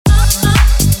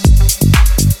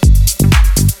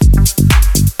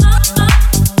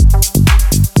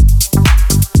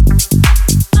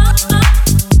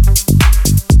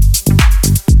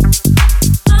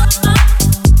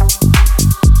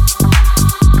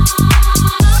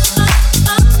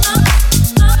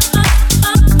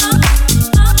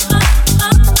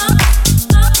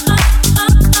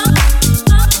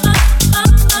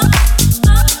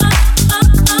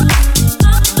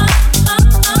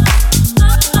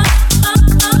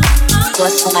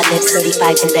sauce on my lips,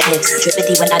 35 in the hips.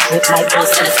 Drippity when I drip, my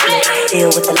voice in a split. Deal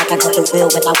with it like I got the wheel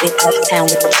when I whip uptown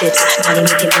with the chips. Money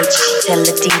making bitch, tell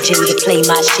the DJ to play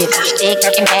my shit. Big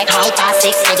working back home, 5,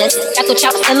 6 figures. Got the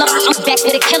chop still up, I'm back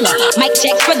with a killer. Mike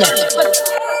Jack Thriller.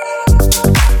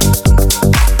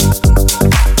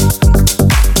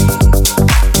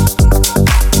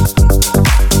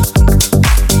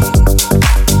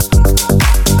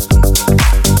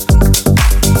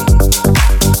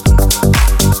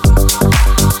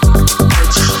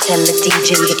 Tell the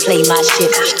DJ to play my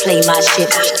shit, play my shit,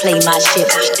 play my shit.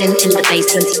 Then in the bass,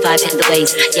 25 in the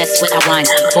waist. Yes, when I whine,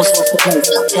 most of the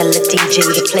place. Tell the DJ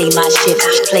to play my shit,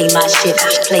 play my shit,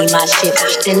 play my shit.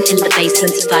 Then in the bass,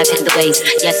 25 in the waist.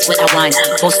 Yes, when I whine,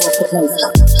 most of the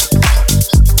place.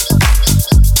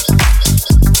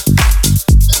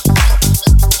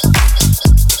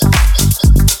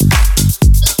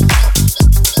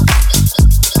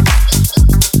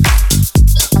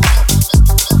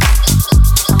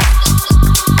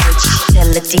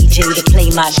 DJ to play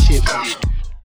my shit.